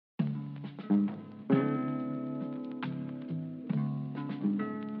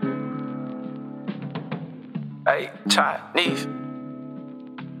Hey, Chinese.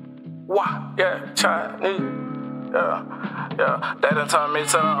 Why? Yeah, Chinese. Yeah. They done turned me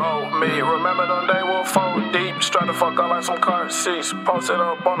to the old me. Remember them days we were 4 deep. Straight the fuck up like some car seats. Posted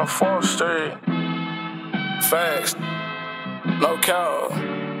up on the 4th Street. Facts. No cap.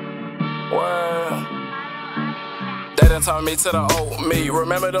 Well. They done turned me to the old me.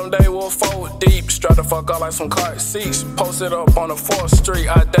 Remember them days we were 4 deep. Straight the fuck up like some car seats. Posted up on the 4th Street.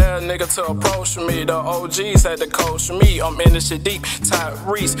 I dare a nigga to approach me. The OGs had to coach me. I'm in this shit deep.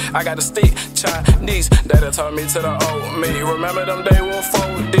 Tyrese, I got to stick Chinese. They done turned me to the old me. Remember them days we were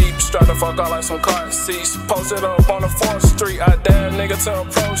 4 deep. Straight the fuck up like some car seats. Posted up on the 4th Street. I dare a nigga to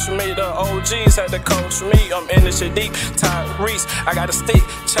approach me. The OGs had to coach me. I'm in this shit deep. Tyrese, I got to stick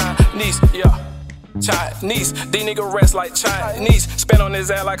Chinese. Yeah. Chinese, these niggas rest like Chinese. Spin on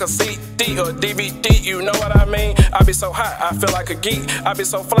his ass like a CD or DVD, you know what I mean? I be so hot, I feel like a geek. I be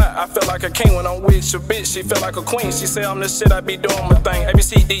so fly, I feel like a king. When I'm with your bitch, she feel like a queen. She say I'm the shit, I be doing my thing. A, B,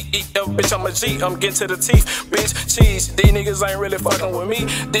 C, D, E, F, bitch, I'm a G. I'm getting to the teeth, bitch, cheese. These niggas ain't really fucking with me.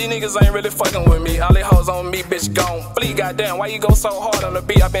 These niggas ain't really fucking with me. All they hoes on me, bitch, gone flee. Goddamn, why you go so hard on the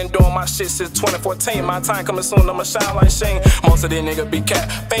beat? I been doing my shit since 2014. My time coming soon, I'ma shine like Sheen. Most of these niggas be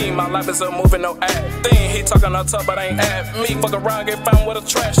caffeine. My life is a movie, no acting. He talking on top, but ain't at me. Fuck around, get found with a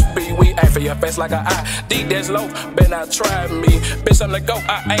trash be. We aim for your face like a ID. That's low, better not try me. Bitch, I'm the GOAT,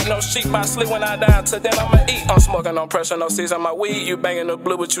 I ain't no sheep. I sleep when I die, till then I'ma eat. I'm smoking on pressure, no seeds on my weed. You banging the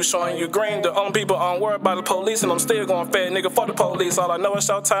blue, but you showing you green. The only people aren't worried about the police, and I'm still going fat, nigga, fuck the police. All I know is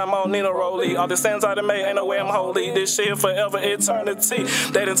Showtime, I don't need no rollie. All the sands I done made, ain't no way I'm holy. This shit forever, eternity.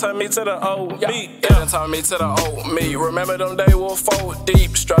 They done turned me to the old me. They done turned me to the old me. Remember them days we were 4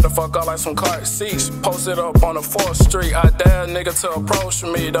 deep. Straight the fuck up like some car seats. Posted up on the 4th Street. I dare a nigga to approach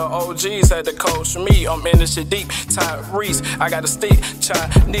me. The OGs had to coach me. I'm in this shit deep. Tyrese, I got to stick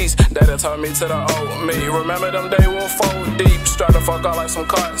Chinese. They done turned me to the old me. Remember them days we were 4 deep. Straight the fuck up like some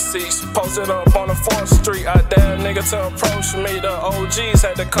car seats. Posted up on the 4th Street. I dare a nigga to approach me. The OGs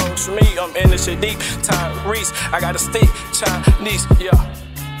had to coach me. I'm in this shit deep. Tyrese, I got to stick Chinese. Yeah.